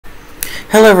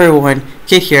Hello everyone,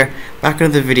 Kit here, back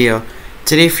into the video.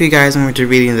 Today for you guys I'm going to be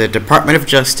reading the Department of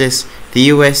Justice, the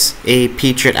USA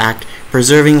Patriot Act,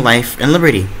 Preserving Life and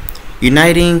Liberty,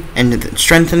 uniting and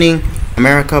strengthening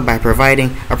America by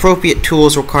providing appropriate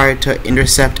tools required to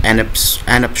intercept and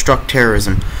obstruct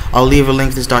terrorism. I'll leave a link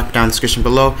to this document down in the description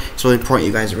below. It's really important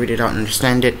you guys read it out and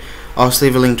understand it. I'll also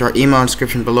leave a link to our email in the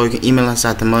description below. You can email us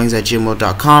at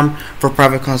themillings@gmail.com for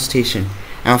private consultation.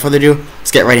 And without further ado,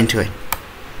 let's get right into it.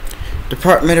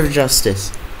 Department of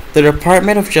Justice. The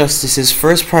Department of Justice's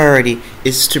first priority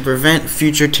is to prevent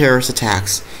future terrorist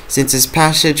attacks. Since its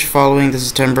passage following the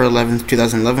September 11,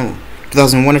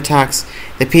 2001 attacks,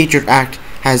 the Patriot Act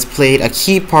has played a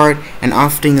key part and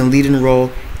often a leading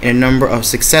role in a number of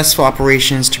successful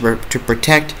operations to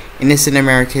protect innocent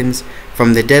Americans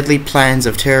from the deadly plans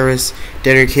of terrorists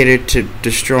dedicated to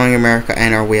destroying America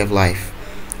and our way of life.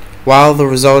 While the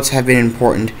results have been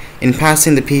important, in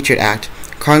passing the Patriot Act,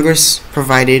 Congress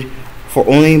provided for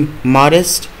only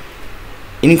modest,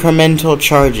 incremental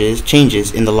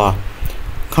changes in the law.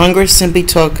 Congress simply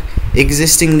took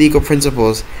existing legal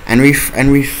principles and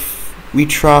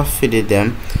retrofitted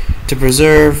them to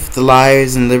preserve the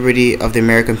lives and liberty of the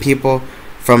American people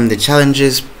from the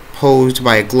challenges posed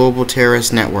by a global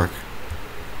terrorist network.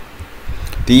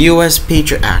 The U.S.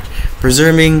 Patriot Act,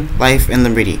 Preserving Life and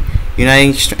Liberty,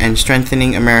 uniting and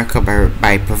strengthening America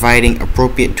by providing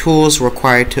appropriate tools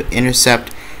required to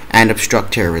intercept and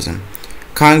obstruct terrorism.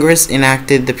 Congress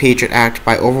enacted the Patriot Act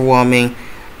by overwhelming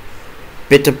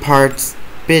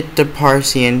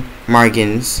bipartisan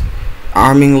margins,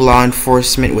 arming law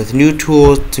enforcement with new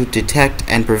tools to detect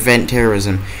and prevent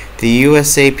terrorism. The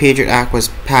USA Patriot Act was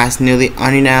passed nearly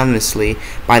unanimously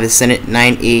by the Senate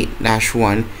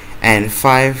 98-1 and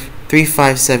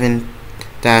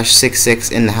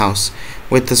 357-66 in the House,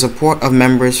 with the support of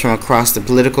members from across the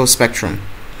political spectrum.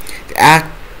 The Act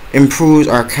improves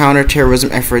our counter-terrorism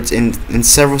efforts in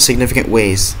several significant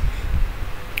ways.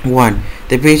 1.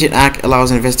 The Patriot Act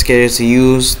allows investigators to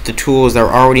use the tools that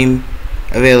are already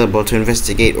available to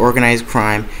investigate organized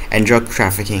crime and drug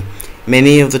trafficking.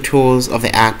 Many of the tools of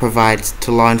the Act provides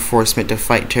to law enforcement to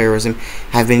fight terrorism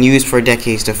have been used for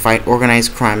decades to fight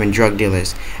organized crime and drug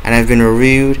dealers, and have been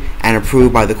reviewed and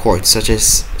approved by the courts, such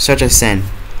as Sen.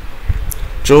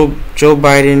 Joe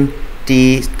Biden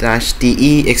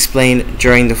D-DE explained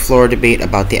during the floor debate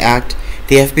about the Act.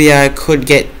 The FBI could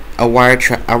get a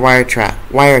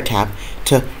wiretap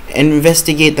to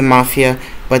investigate the mafia,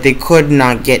 but they could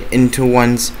not get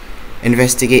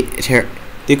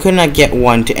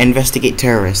one to investigate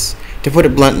terrorists. To put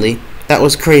it bluntly, that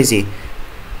was crazy.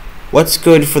 What's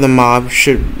good for the mob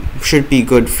should be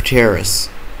good for terrorists.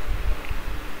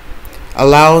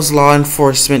 Allows law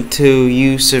enforcement to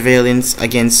use surveillance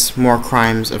against more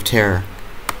crimes of terror.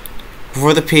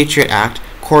 Before the Patriot Act,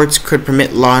 courts could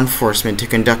permit law enforcement to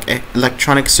conduct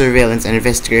electronic surveillance and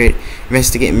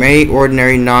investigate many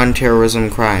ordinary non-terrorism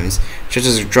crimes, such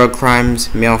as drug crimes,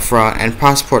 mail fraud, and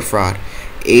passport fraud.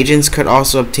 Agents could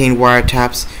also obtain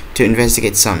wiretaps to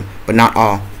investigate some, but not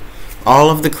all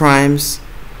of the crimes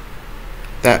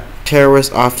that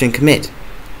terrorists often commit.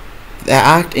 The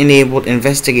Act enabled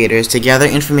investigators to gather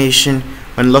information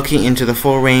when looking into the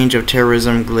full range of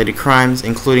terrorism-related crimes,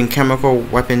 including chemical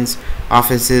weapons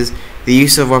offenses, the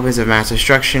use of weapons of mass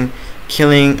destruction,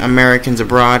 killing Americans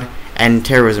abroad, and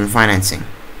terrorism financing.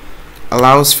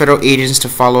 Allows federal agents to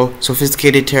follow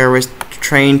sophisticated terrorists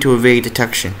trained to evade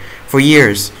detection. For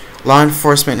years, law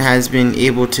enforcement has been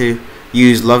able to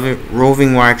use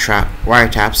roving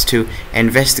wiretaps to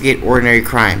investigate ordinary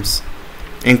crimes,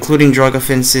 including drug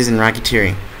offenses and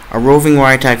racketeering. A roving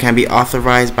wiretap can be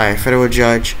authorized by a federal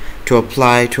judge to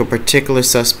apply to a particular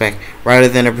suspect rather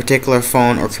than a particular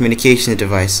phone or communications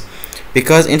device.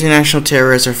 Because international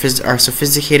terrorists are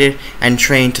sophisticated and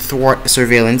trained to thwart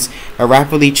surveillance by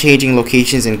rapidly changing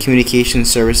locations and communication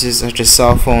services such as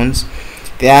cell phones,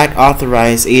 the Act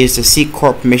authorized agents to seek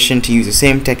court permission to use the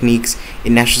same techniques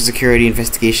in national security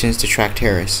investigations to track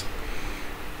terrorists.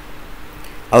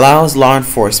 Allows law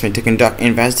enforcement to conduct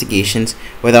investigations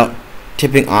without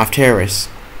tipping off terrorists.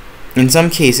 In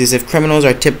some cases, if criminals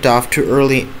are tipped off too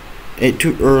early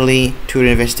to an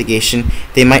investigation,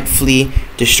 they might flee,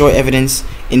 destroy evidence,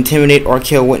 intimidate or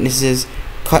kill witnesses,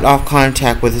 cut off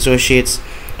contact with associates,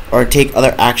 or take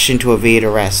other action to evade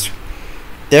arrest.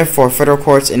 Therefore, federal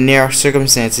courts in rare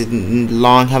circumstances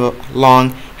long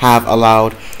have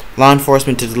allowed law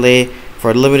enforcement to delay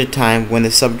for a limited time when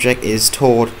the subject is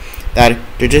told that a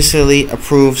judicially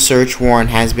approved search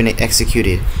warrant has been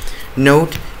executed.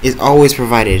 Note is always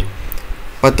provided,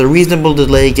 but the reasonable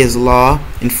delay gives law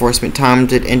enforcement time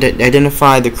to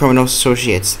identify the criminal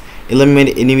associates,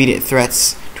 eliminate immediate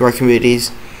threats to to our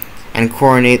communities and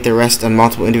coordinate the arrest of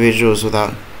multiple individuals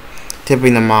without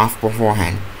tipping them off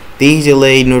beforehand. These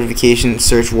delayed notification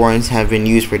search warrants have been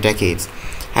used for decades,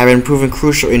 have been proven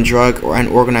crucial in drug or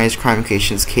unorganized crime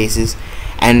cases,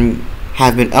 and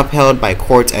have been upheld by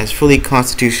courts as fully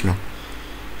constitutional.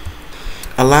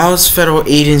 Allows federal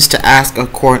agents to ask a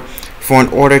court for an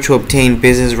order to obtain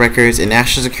business records in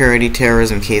national security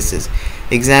terrorism cases.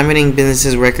 Examining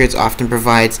business records often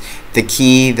provides the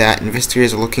key that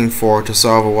investigators are looking for to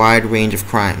solve a wide range of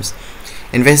crimes.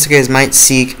 Investigators might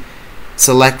seek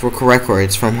select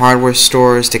records from hardware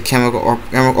stores to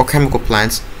chemical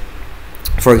plants,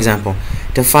 for example,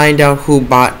 to find out who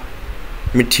bought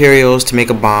materials to make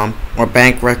a bomb, or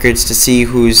bank records to see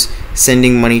who's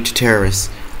sending money to terrorists.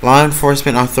 Law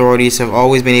enforcement authorities have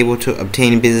always been able to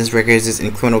obtain business records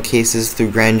in criminal cases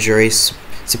through grand jury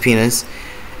subpoenas,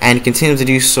 and continue to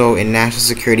do so in national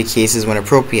security cases when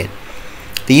appropriate.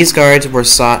 These guards were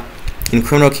sought in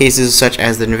criminal cases such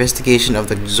as the investigation of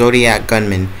the Zodiac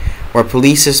gunman, where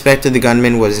police suspected the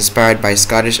gunman was inspired by a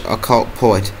Scottish occult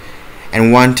poet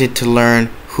and wanted to learn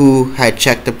who had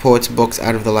checked the poet's books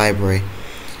out of the library.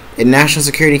 In national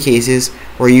security cases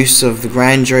where use of the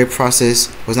grand jury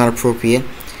process was not appropriate,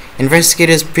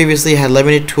 investigators previously had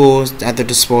limited tools at their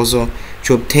disposal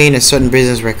to obtain a certain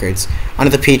business records.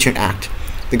 Under the Patriot Act,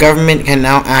 the government can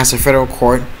now ask a federal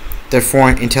court, the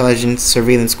Foreign Intelligence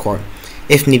Surveillance Court,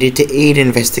 if needed, to aid in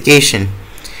investigation.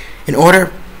 In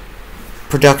order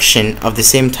production of the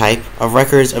same type of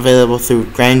records available through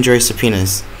grand jury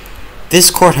subpoenas. This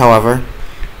court, however,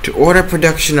 to order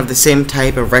production of the same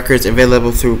type of records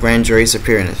available through grand jury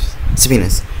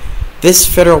subpoenas. This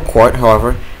federal court,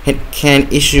 however,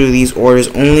 can issue these orders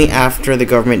only after the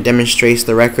government demonstrates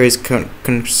the records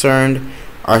concerned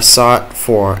are sought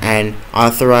for and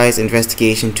authorize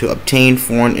investigation to obtain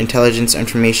foreign intelligence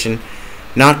information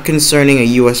not concerning a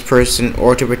U.S. person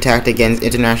or to protect against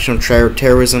international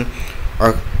terrorism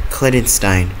or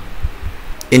clandestine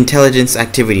intelligence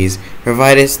activities,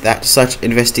 provided that such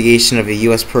investigation of a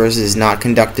U.S. person is not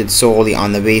conducted solely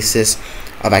on the basis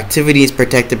of activities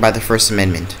protected by the First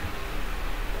Amendment.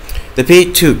 The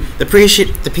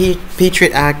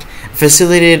Patriot Act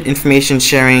facilitated information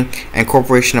sharing and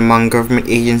cooperation among government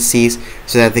agencies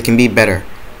so that they can be better.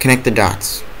 Connect the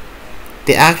dots.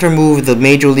 The Act removed the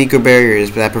major legal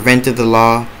barriers that prevented the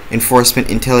law enforcement,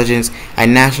 intelligence,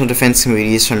 and national defense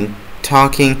committees from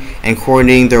talking and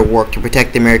coordinating their work to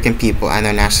protect the American people and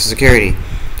their national security.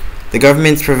 The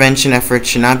government's prevention efforts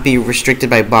should not be restricted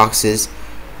by boxes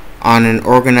on an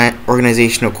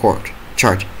organizational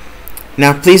chart.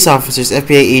 Now, police officers,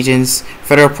 FBI agents,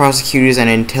 federal prosecutors, and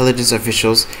intelligence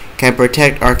officials can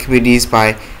protect our communities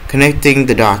by connecting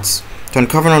the dots to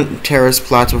uncover terrorist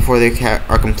plots before they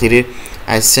are completed.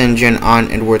 As Senjan On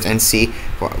Edwards NC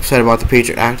said about the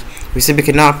Patriot Act, we simply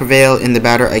cannot prevail in the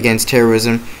battle against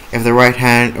terrorism if the right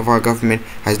hand of our government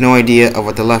has no idea of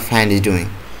what the left hand is doing.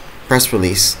 Press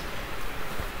release.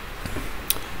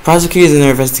 Prosecutors and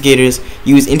their investigators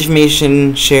use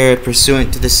information shared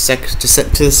pursuant to the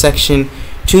Section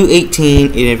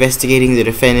 218 in investigating the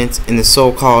defendants in the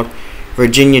so-called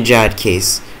Virginia Jihad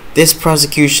case. This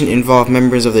prosecution involved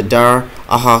members of the Dar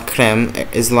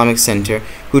al-Krem Islamic Center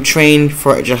who trained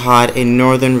for jihad in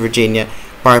Northern Virginia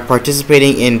by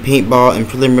participating in paintball and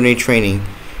preliminary training,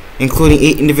 including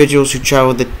 8 individuals who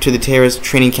traveled to the terrorist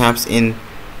training camps in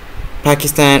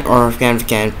Pakistan or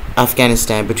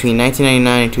Afghanistan between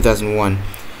 1999 and 2001.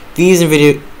 These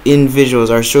individuals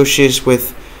are associates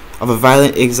of a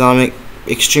violent Islamic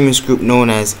extremist group known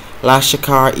as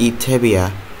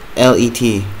Lashkar-e-Taiba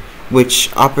 (LET),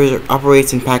 which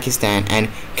operates in Pakistan, and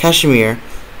Kashmir,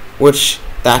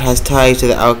 that has ties to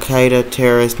the Al-Qaeda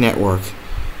terrorist network.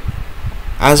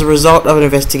 As a result of an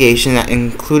investigation that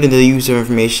included the use of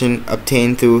information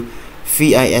obtained through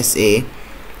FISA,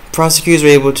 prosecutors were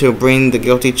able to bring the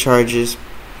guilty charges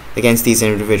against these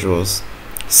individuals.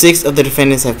 6 of the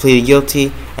defendants have pleaded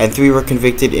guilty, and 3 were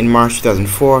convicted in March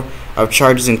 2004 of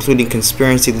charges including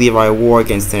conspiracy to leave war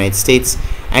against the United States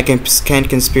and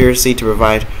conspiracy to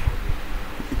provide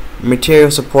material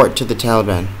support to the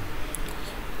Taliban.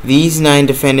 These 9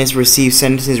 defendants received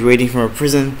sentences ranging from a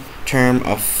prison term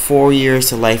of 4 years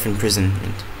to life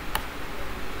imprisonment.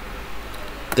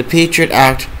 The Patriot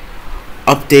Act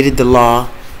updated the law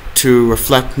to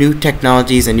reflect new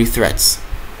technologies and new threats.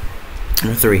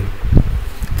 Number 3.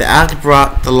 The Act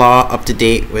brought the law up to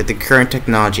date with the current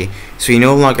technology, so you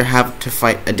no longer have to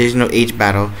fight a digital age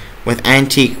battle with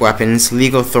antique weapons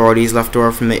legal authorities left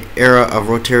over from the era of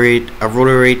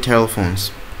rotary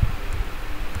telephones.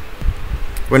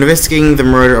 When investigating the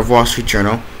murder of Wall Street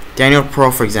Journal, Daniel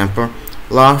Pearl, for example,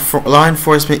 Law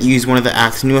enforcement used one of the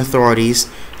Act's new authorities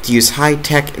to use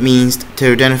high-tech means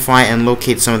to identify and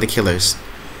locate some of the killers.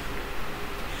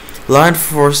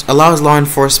 Allows law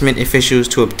enforcement officials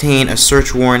to obtain a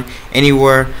search warrant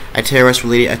anywhere a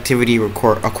terrorist-related activity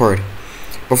occurred.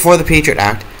 Before the Patriot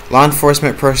Act, law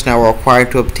enforcement personnel were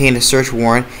required to obtain a search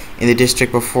warrant in the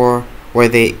district before where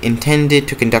they intended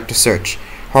to conduct a search.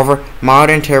 However,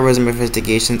 modern terrorism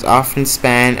investigations often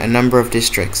span a number of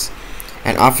districts,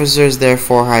 and officers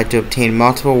therefore had to obtain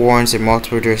multiple warrants in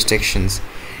multiple jurisdictions,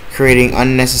 creating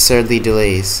unnecessary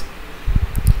delays.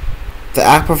 The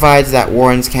Act provides that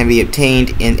warrants can be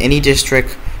obtained in any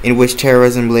district in which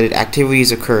terrorism-related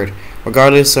activities occurred,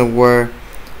 regardless of where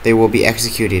they will be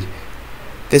executed.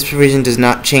 This provision does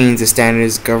not change the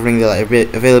standards governing the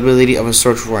availability of a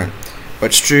search warrant,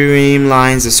 but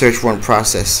streamlines the search warrant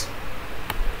process.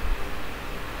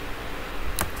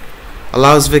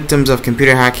 Allows victims of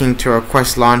computer hacking to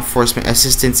request law enforcement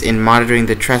assistance in monitoring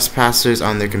the trespassers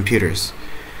on their computers.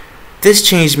 This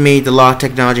change made the law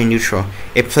technology neutral.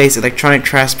 It placed electronic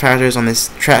trespassers on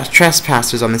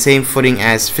the same footing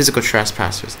as physical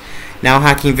trespassers. Now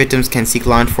hacking victims can seek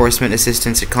law enforcement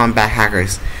assistance to combat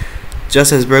hackers,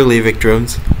 such as burglary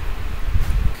victims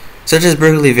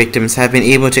have been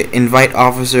able to invite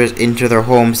officers into their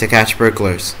homes to catch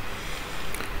burglars.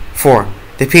 4.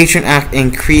 The Patriot Act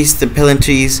increased the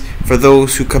penalties for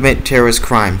those who commit terrorist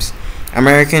crimes.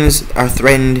 Americans are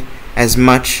threatened as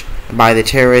much by the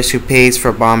terrorist who pays for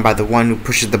a bomb by the one who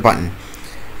pushes the button.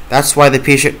 That's why the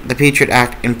Patriot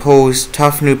Act imposed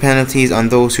tough new penalties on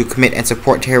those who commit and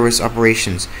support terrorist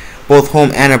operations, both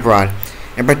home and abroad.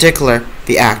 In particular,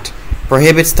 the Act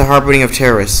prohibits the harboring of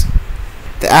terrorists.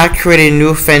 The Act created a new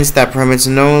offense that prohibits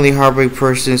knowingly harboring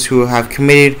persons who have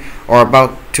committed or are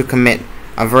about to commit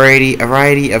a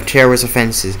variety of terrorist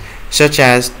offenses, such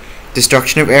as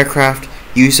destruction of aircraft,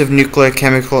 use of nuclear,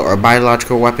 chemical, or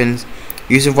biological weapons,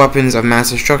 use of weapons of mass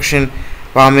destruction,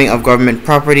 bombing of government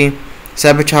property,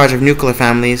 sabotage of nuclear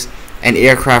families, and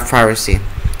aircraft piracy.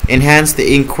 Enhance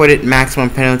the included maximum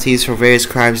penalties for various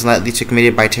crimes likely to be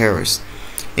committed by terrorists,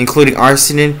 including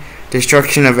arson,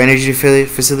 destruction of energy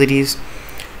facilities,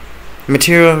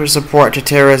 material support to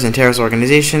terrorists and terrorist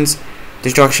organizations,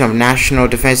 destruction of national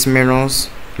defense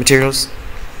materials.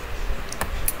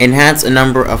 Enhance a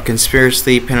number of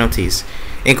conspiracy penalties,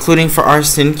 including for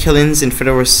arson, killings in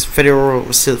federal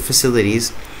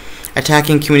facilities,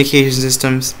 attacking communication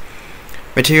systems,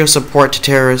 material support to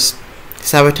terrorists,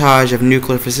 sabotage of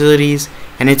nuclear facilities,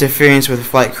 and interference with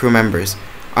flight crew members.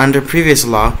 Under previous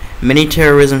law, many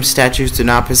terrorism statutes do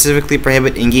not specifically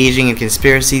prohibit engaging in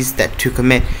conspiracies to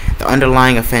commit the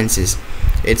underlying offenses.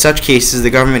 In such cases, the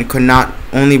government could not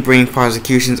only bring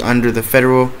prosecutions under the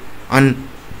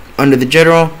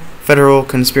general federal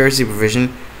conspiracy provision,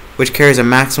 which carries a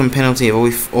maximum penalty of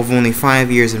only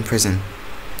 5 years in prison.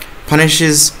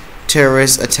 Punishes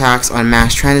terrorist attacks on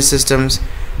mass transit systems,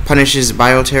 punishes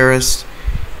bioterrorists,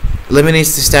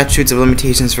 eliminates the statutes of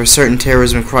limitations for certain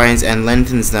terrorism crimes and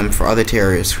lengthens them for other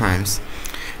terrorist crimes.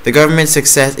 The government's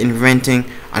success in preventing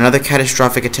another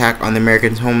catastrophic attack on the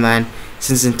American homeland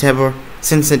since September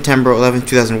 11,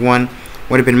 2001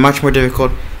 would have been much more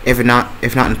difficult, if not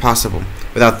impossible,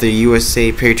 without the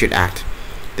USA Patriot Act.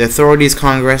 The authorities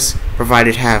Congress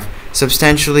provided have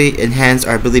substantially enhanced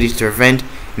our ability to prevent,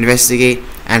 investigate,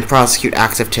 and prosecute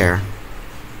acts of terror.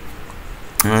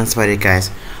 And that's about it,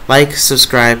 guys. Like,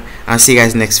 subscribe, and I'll see you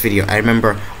guys in the next video. And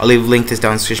remember, I'll leave a link to this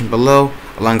down in the description below,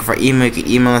 along with our email. You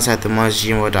can email us at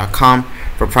themuzz@gmail.com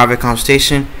for private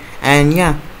consultation. And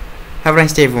yeah, have a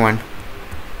nice day, everyone.